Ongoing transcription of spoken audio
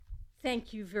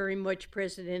Thank you very much,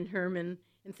 President Herman,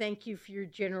 and thank you for your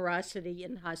generosity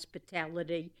and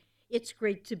hospitality. It's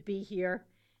great to be here.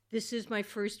 This is my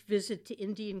first visit to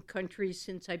Indian country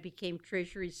since I became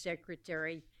Treasury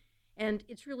Secretary, and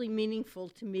it's really meaningful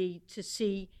to me to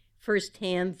see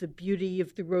firsthand the beauty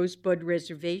of the Rosebud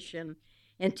Reservation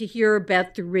and to hear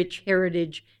about the rich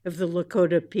heritage of the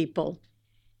Lakota people.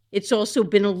 It's also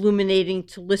been illuminating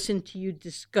to listen to you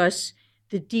discuss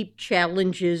the deep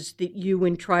challenges that you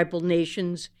and tribal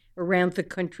nations around the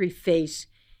country face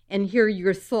and hear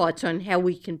your thoughts on how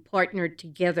we can partner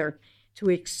together to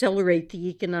accelerate the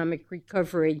economic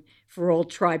recovery for all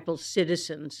tribal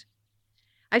citizens.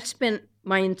 I've spent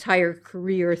my entire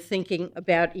career thinking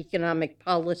about economic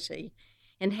policy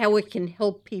and how it can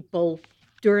help people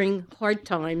during hard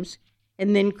times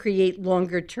and then create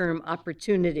longer term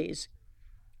opportunities.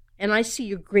 And I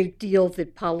see a great deal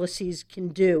that policies can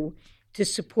do to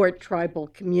support tribal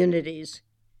communities.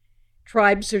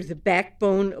 Tribes are the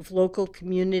backbone of local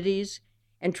communities,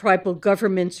 and tribal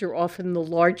governments are often the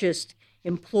largest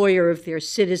employer of their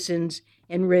citizens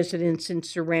and residents in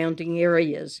surrounding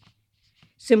areas.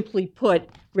 Simply put,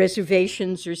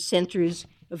 reservations are centers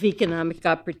of economic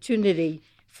opportunity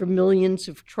for millions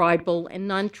of tribal and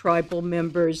non tribal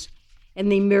members,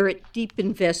 and they merit deep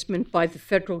investment by the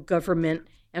federal government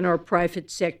and our private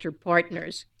sector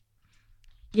partners.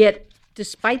 Yet,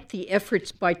 despite the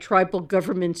efforts by tribal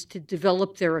governments to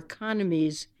develop their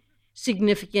economies,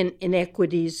 significant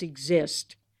inequities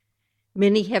exist.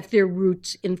 Many have their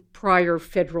roots in prior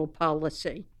federal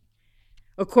policy.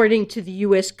 According to the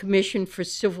U.S. Commission for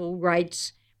Civil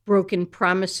Rights Broken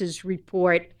Promises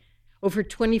report, over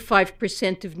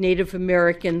 25% of Native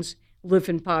Americans live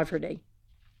in poverty.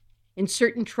 In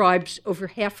certain tribes, over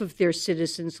half of their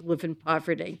citizens live in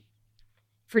poverty.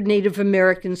 For Native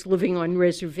Americans living on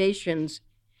reservations,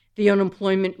 the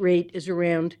unemployment rate is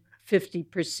around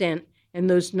 50%, and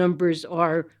those numbers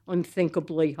are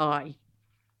unthinkably high.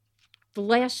 The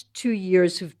last 2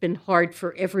 years have been hard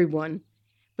for everyone,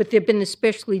 but they've been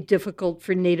especially difficult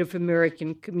for Native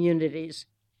American communities.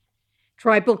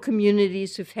 Tribal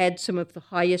communities have had some of the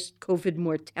highest COVID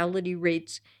mortality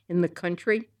rates in the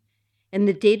country, and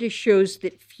the data shows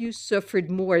that few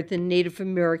suffered more than Native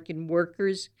American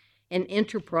workers and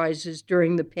enterprises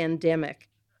during the pandemic.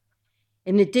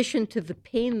 In addition to the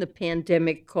pain the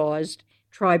pandemic caused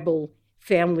tribal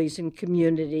families and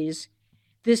communities,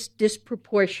 this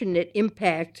disproportionate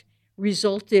impact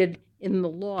resulted in the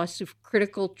loss of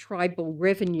critical tribal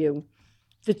revenue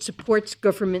that supports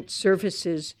government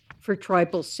services for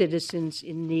tribal citizens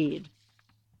in need.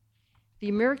 The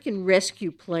American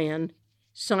Rescue Plan,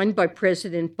 signed by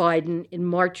President Biden in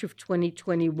March of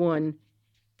 2021,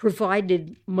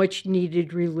 provided much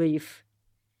needed relief.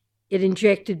 It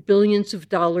injected billions of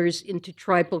dollars into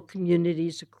tribal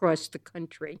communities across the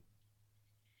country.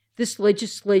 This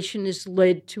legislation has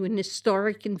led to an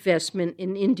historic investment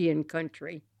in Indian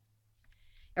country.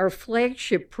 Our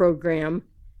flagship program,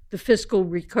 the Fiscal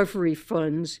Recovery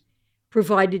Funds,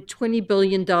 provided $20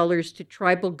 billion to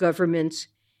tribal governments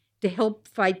to help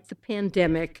fight the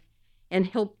pandemic and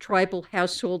help tribal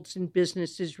households and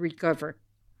businesses recover.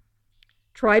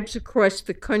 Tribes across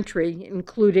the country,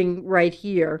 including right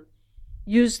here,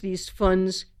 use these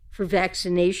funds for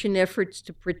vaccination efforts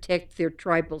to protect their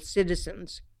tribal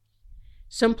citizens.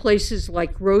 Some places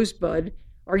like Rosebud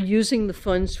are using the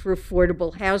funds for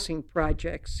affordable housing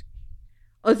projects.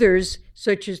 Others,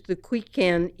 such as the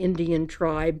Quican Indian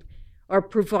tribe, are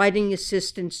providing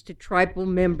assistance to tribal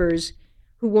members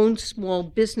who own small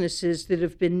businesses that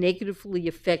have been negatively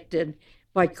affected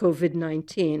by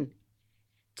COVID-19.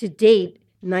 To date,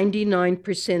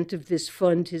 99% of this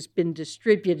fund has been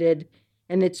distributed,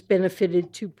 and it's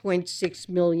benefited 2.6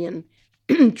 million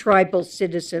tribal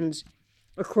citizens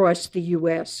across the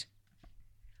U.S.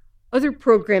 Other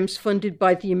programs funded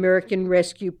by the American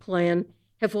Rescue Plan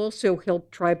have also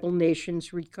helped tribal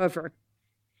nations recover.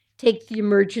 Take the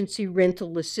Emergency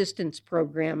Rental Assistance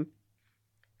Program.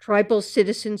 Tribal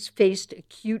citizens faced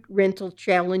acute rental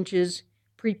challenges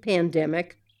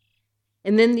pre-pandemic,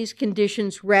 and then these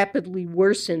conditions rapidly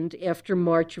worsened after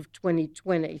March of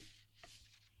 2020.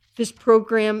 This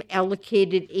program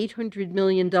allocated $800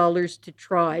 million to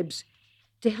tribes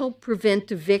to help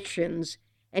prevent evictions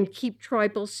and keep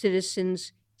tribal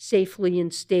citizens safely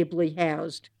and stably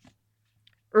housed.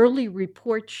 Early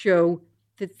reports show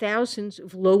that thousands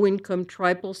of low-income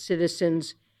tribal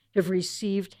citizens have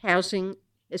received housing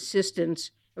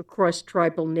assistance across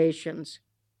tribal nations.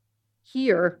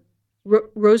 Here,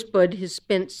 Rosebud has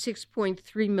spent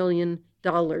 $6.3 million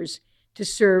to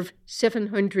serve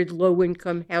 700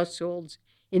 low-income households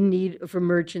in need of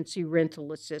emergency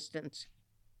rental assistance.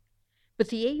 But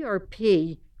the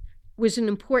ARP was an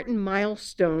important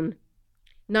milestone,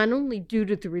 not only due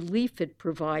to the relief it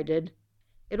provided,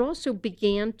 it also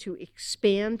began to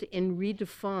expand and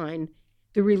redefine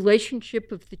the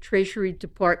relationship of the Treasury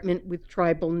Department with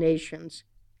tribal nations.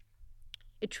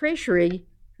 At Treasury,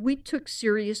 we took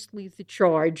seriously the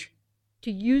charge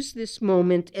to use this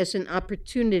moment as an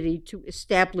opportunity to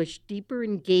establish deeper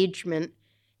engagement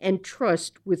and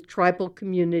trust with tribal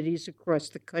communities across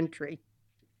the country.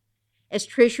 As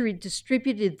Treasury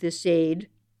distributed this aid,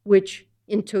 which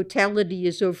in totality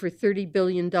is over $30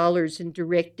 billion in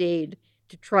direct aid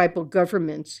to tribal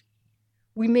governments,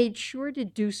 we made sure to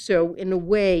do so in a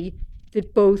way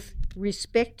that both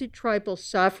respected tribal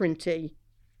sovereignty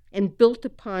and built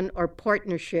upon our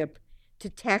partnership to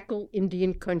tackle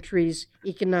Indian countries'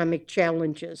 economic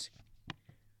challenges.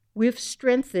 We've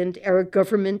strengthened our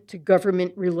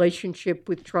government-to-government relationship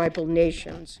with tribal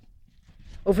nations.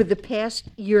 Over the past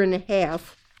year and a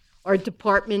half, our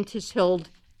department has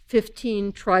held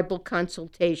 15 tribal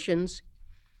consultations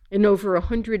and over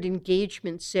 100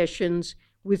 engagement sessions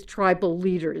with tribal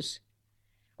leaders,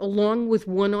 along with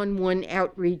one-on-one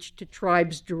outreach to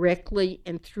tribes directly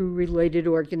and through related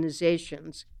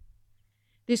organizations.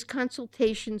 These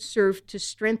consultations serve to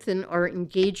strengthen our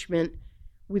engagement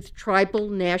with tribal,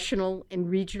 national, and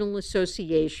regional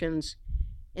associations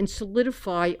and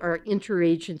solidify our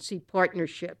interagency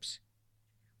partnerships.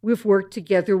 We've worked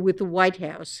together with the White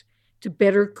House to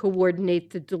better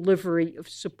coordinate the delivery of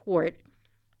support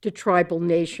to tribal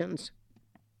nations.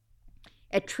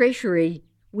 At Treasury,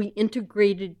 we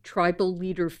integrated tribal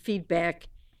leader feedback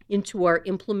into our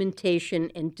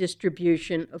implementation and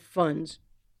distribution of funds.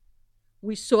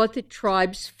 We saw that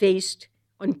tribes faced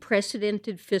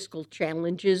unprecedented fiscal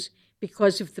challenges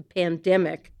because of the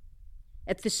pandemic.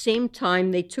 At the same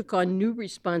time, they took on new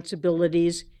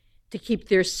responsibilities to keep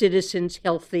their citizens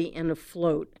healthy and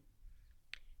afloat.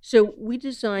 So we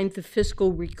designed the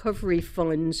fiscal recovery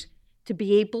funds to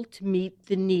be able to meet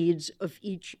the needs of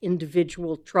each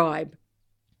individual tribe.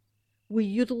 We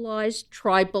utilized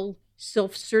tribal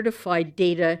self-certified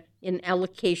data in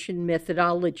allocation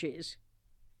methodologies.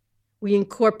 We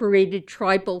incorporated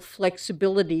tribal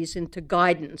flexibilities into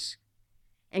guidance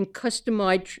and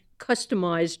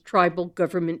customized tribal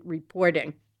government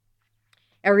reporting.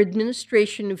 Our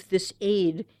administration of this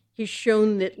aid has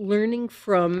shown that learning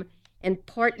from and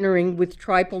partnering with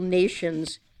tribal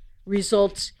nations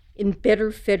results in better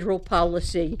federal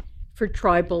policy for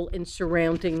tribal and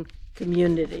surrounding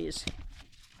communities.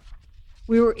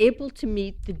 We were able to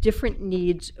meet the different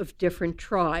needs of different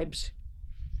tribes.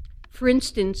 For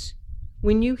instance,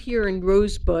 when you here in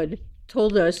Rosebud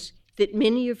told us that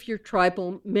many of your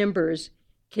tribal members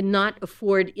cannot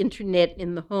afford internet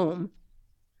in the home,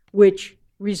 which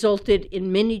resulted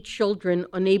in many children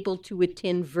unable to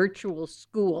attend virtual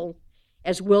school,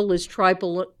 as well as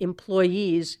tribal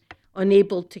employees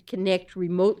unable to connect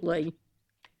remotely,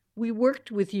 we worked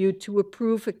with you to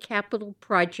approve a capital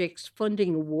projects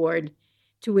funding award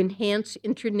to enhance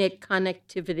internet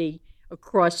connectivity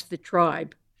across the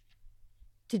tribe.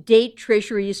 To date,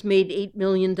 Treasury has made $8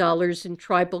 million in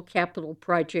tribal capital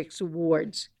projects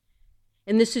awards.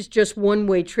 And this is just one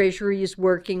way Treasury is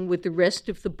working with the rest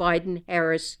of the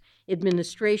Biden-Harris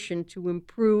administration to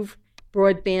improve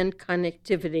broadband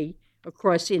connectivity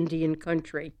across Indian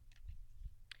country.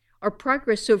 Our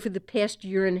progress over the past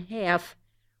year and a half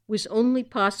was only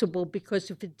possible because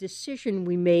of a decision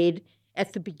we made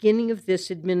at the beginning of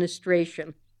this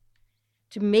administration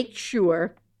to make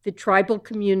sure that tribal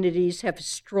communities have a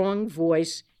strong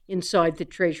voice inside the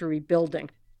Treasury building.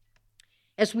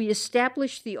 As we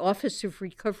established the Office of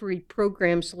Recovery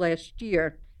Programs last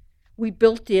year, we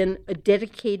built in a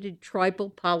dedicated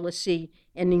tribal policy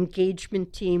and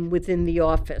engagement team within the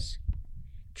office,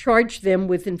 charged them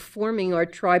with informing our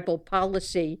tribal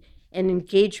policy and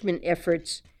engagement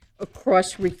efforts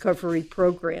across recovery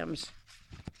programs.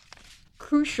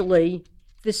 Crucially,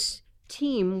 this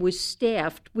team was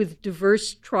staffed with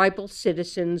diverse tribal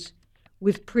citizens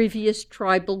with previous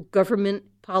tribal government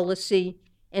policy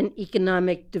and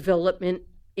economic development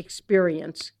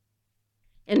experience.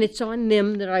 And it's on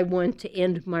them that I want to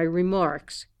end my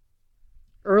remarks.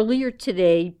 Earlier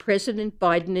today, President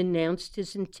Biden announced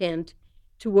his intent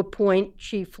to appoint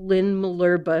Chief Lynn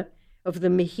Malerba of the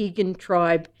Mohegan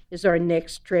tribe as our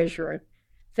next treasurer.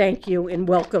 Thank you and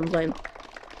welcome, Lynn.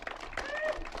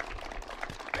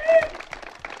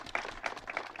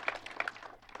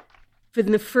 For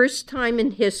the first time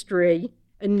in history,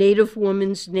 a Native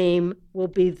woman's name will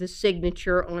be the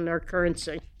signature on our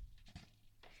currency.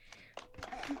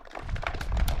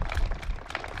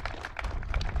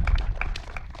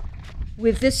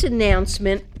 With this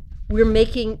announcement, we're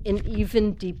making an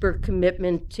even deeper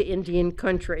commitment to Indian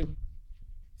country.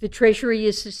 The Treasury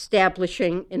is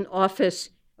establishing an Office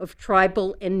of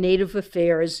Tribal and Native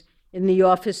Affairs in the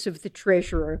Office of the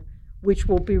Treasurer, which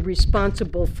will be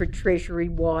responsible for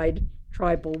Treasury-wide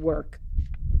tribal work.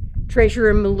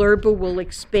 Treasurer Malerba will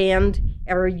expand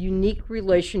our unique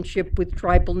relationship with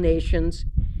tribal nations,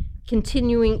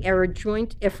 continuing our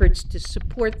joint efforts to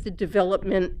support the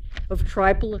development of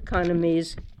tribal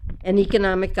economies and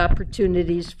economic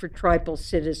opportunities for tribal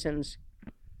citizens.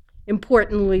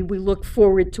 Importantly, we look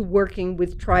forward to working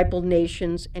with tribal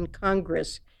nations and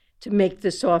Congress to make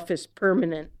this office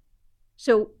permanent,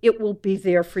 so it will be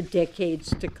there for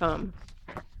decades to come.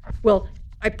 Well,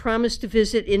 I promised to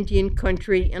visit Indian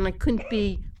country, and I couldn't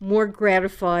be more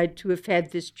gratified to have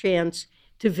had this chance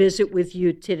to visit with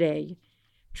you today.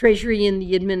 Treasury and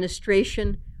the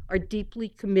administration are deeply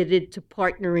committed to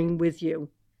partnering with you.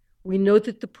 We know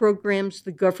that the programs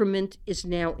the government is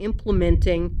now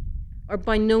implementing are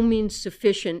by no means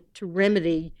sufficient to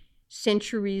remedy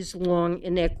centuries-long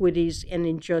inequities and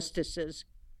injustices.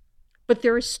 But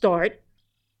they're a start,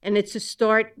 and it's a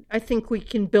start I think we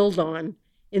can build on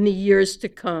in the years to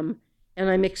come, and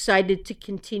I'm excited to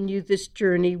continue this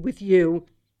journey with you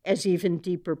as even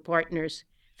deeper partners.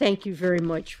 Thank you very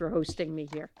much for hosting me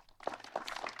here.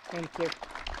 Thank you.